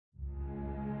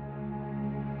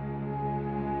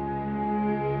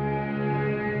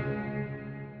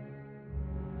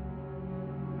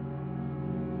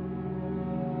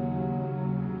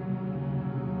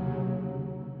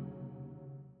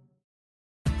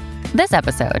This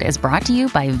episode is brought to you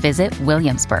by Visit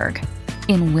Williamsburg.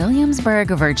 In Williamsburg,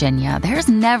 Virginia, there's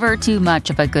never too much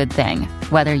of a good thing.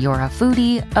 Whether you're a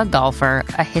foodie, a golfer,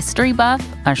 a history buff,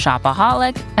 a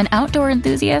shopaholic, an outdoor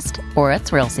enthusiast, or a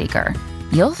thrill seeker,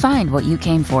 you'll find what you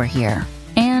came for here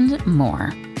and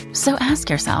more. So ask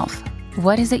yourself,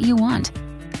 what is it you want?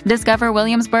 Discover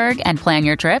Williamsburg and plan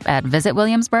your trip at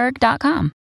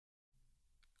visitwilliamsburg.com.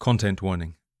 Content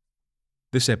warning.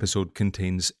 This episode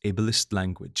contains ableist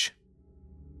language.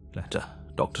 Letter.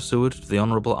 Dr. Seward to the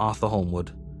Honourable Arthur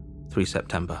Holmwood, 3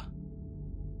 September.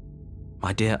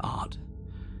 My dear Art,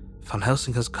 Van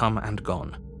Helsing has come and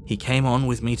gone. He came on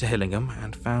with me to Hillingham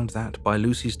and found that, by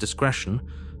Lucy's discretion,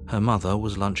 her mother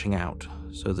was lunching out,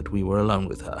 so that we were alone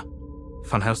with her.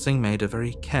 Van Helsing made a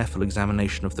very careful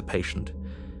examination of the patient.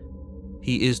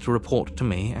 He is to report to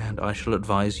me, and I shall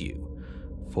advise you,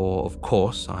 for, of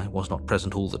course, I was not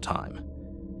present all the time.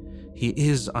 He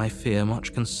is, I fear,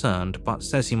 much concerned, but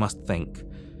says he must think.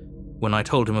 When I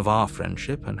told him of our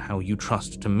friendship and how you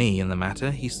trust to me in the matter,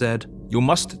 he said, You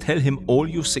must tell him all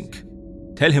you think.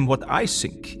 Tell him what I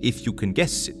think, if you can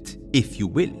guess it, if you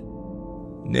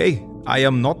will. Nay, I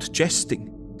am not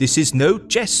jesting. This is no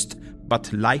jest,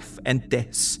 but life and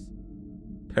death.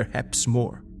 Perhaps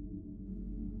more.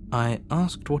 I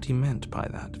asked what he meant by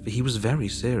that, for he was very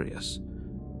serious.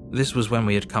 This was when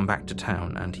we had come back to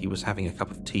town, and he was having a cup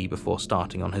of tea before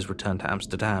starting on his return to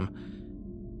Amsterdam.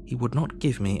 He would not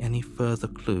give me any further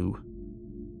clue.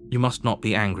 You must not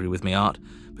be angry with me, Art,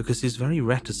 because his very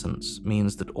reticence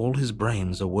means that all his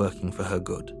brains are working for her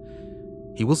good.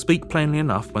 He will speak plainly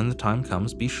enough when the time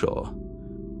comes, be sure.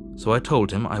 So I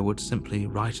told him I would simply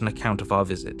write an account of our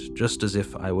visit, just as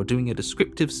if I were doing a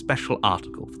descriptive special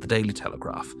article for the Daily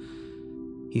Telegraph.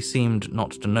 He seemed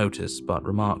not to notice, but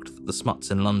remarked that the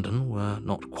smuts in London were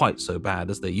not quite so bad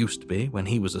as they used to be when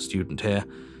he was a student here.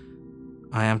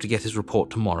 I am to get his report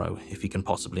tomorrow, if he can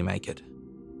possibly make it.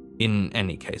 In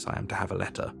any case, I am to have a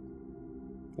letter.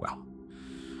 Well,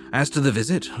 as to the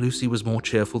visit, Lucy was more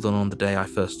cheerful than on the day I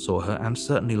first saw her, and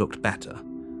certainly looked better.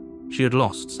 She had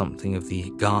lost something of the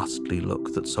ghastly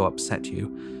look that so upset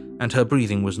you, and her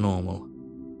breathing was normal.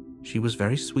 She was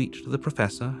very sweet to the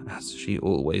professor, as she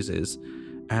always is,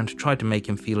 and tried to make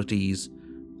him feel at ease,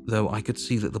 though I could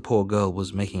see that the poor girl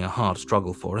was making a hard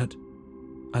struggle for it.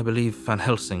 I believe Van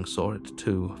Helsing saw it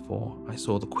too, for I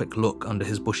saw the quick look under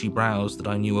his bushy brows that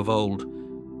I knew of old.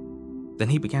 Then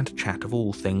he began to chat of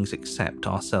all things except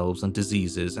ourselves and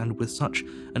diseases, and with such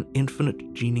an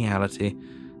infinite geniality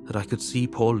that I could see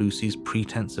poor Lucy's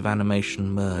pretense of animation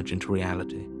merge into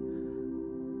reality.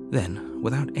 Then,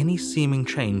 without any seeming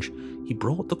change, he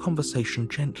brought the conversation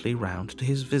gently round to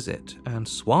his visit, and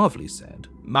suavely said,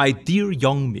 My dear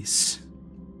young miss,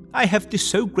 I have this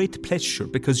so great pleasure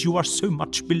because you are so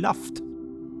much beloved.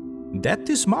 That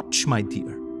is much, my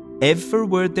dear. Ever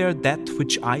were there that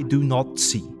which I do not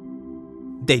see.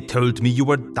 They told me you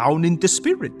were down in the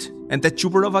spirit, and that you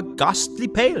were of a ghastly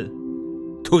pale.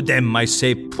 To them I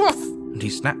say, Poof! And he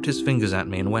snapped his fingers at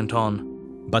me and went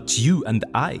on, But you and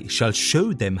I shall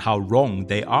show them how wrong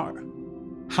they are.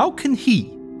 How can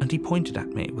he? And he pointed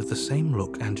at me with the same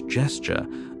look and gesture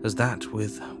as that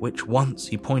with which once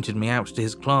he pointed me out to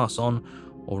his class on,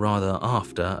 or rather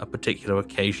after, a particular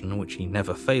occasion which he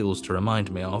never fails to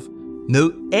remind me of.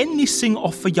 Know anything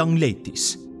of a young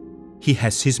ladies? He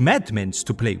has his madmen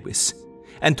to play with,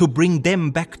 and to bring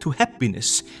them back to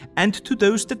happiness, and to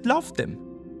those that love them.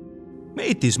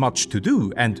 It is much to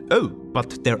do, and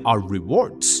but there are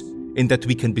rewards, in that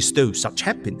we can bestow such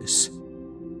happiness.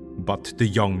 But the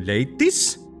young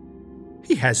ladies?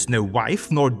 He has no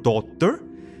wife nor daughter,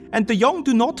 and the young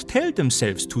do not tell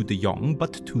themselves to the young,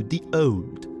 but to the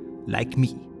old, like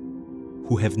me,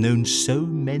 who have known so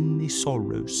many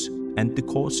sorrows and the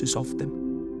causes of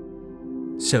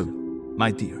them. So,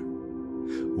 my dear,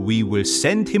 we will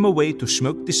send him away to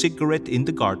smoke the cigarette in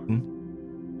the garden,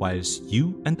 whilst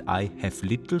you and I have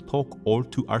little talk all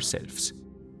to ourselves.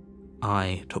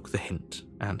 I took the hint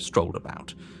and strolled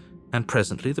about, and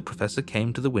presently the professor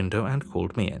came to the window and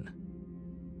called me in.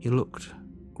 He looked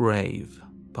grave,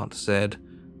 but said,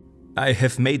 I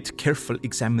have made careful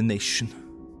examination,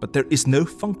 but there is no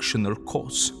functional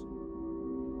cause.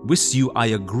 With you I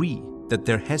agree that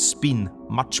there has been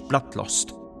much blood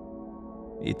lost.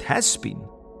 It has been,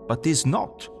 but is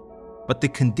not. But the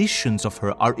conditions of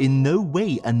her are in no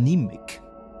way anemic.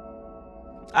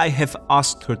 I have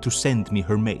asked her to send me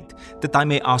her maid, that I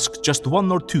may ask just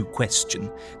 1 or 2 questions,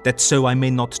 that so I may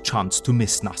not chance to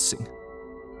miss nothing.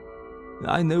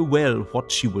 I know well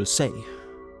what she will say.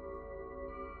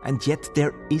 And yet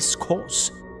there is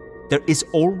cause. There is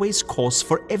always cause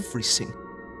for everything.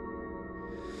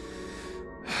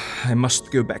 I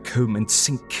must go back home and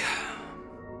think.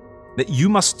 You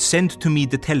must send to me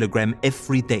the telegram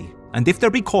every day, and if there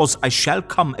be cause, I shall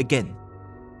come again.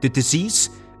 The disease,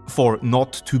 for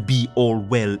not to be all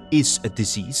well is a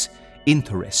disease,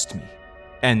 interests me.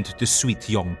 And the sweet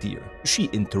young dear, she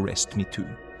interests me too.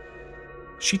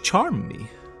 She charmed me.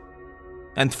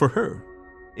 And for her,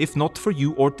 if not for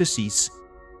you or disease,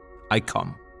 I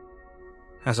come.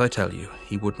 As I tell you,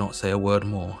 he would not say a word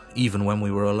more, even when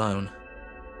we were alone.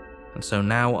 And so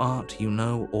now, Art, you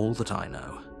know all that I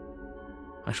know.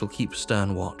 I shall keep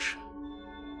stern watch.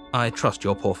 I trust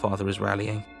your poor father is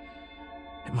rallying.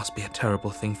 It must be a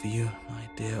terrible thing for you, my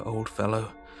dear old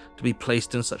fellow, to be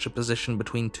placed in such a position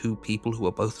between two people who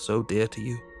are both so dear to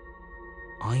you.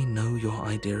 I know your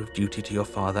idea of duty to your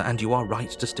father, and you are right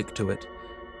to stick to it.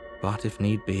 But if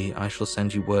need be, I shall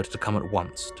send you word to come at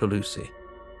once to Lucy.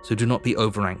 So do not be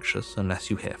over-anxious unless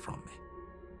you hear from me.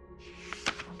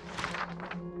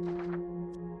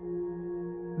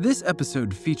 This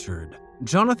episode featured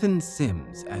Jonathan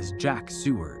Sims as Jack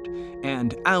Seward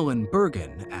and Alan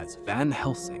Bergen as Van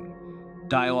Helsing.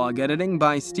 Dialogue editing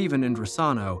by Stephen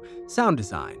Indrisano, sound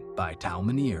design by Tal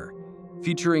Minear.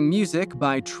 Featuring music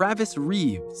by Travis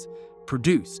Reeves.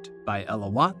 Produced by Ella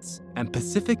Watts and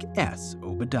Pacific S.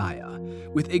 Obadiah,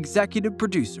 with executive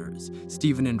producers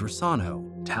Stephen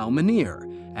Indrisano, Tal Minear,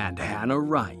 and Hannah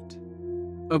Wright.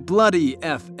 A Bloody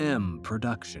FM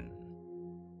production.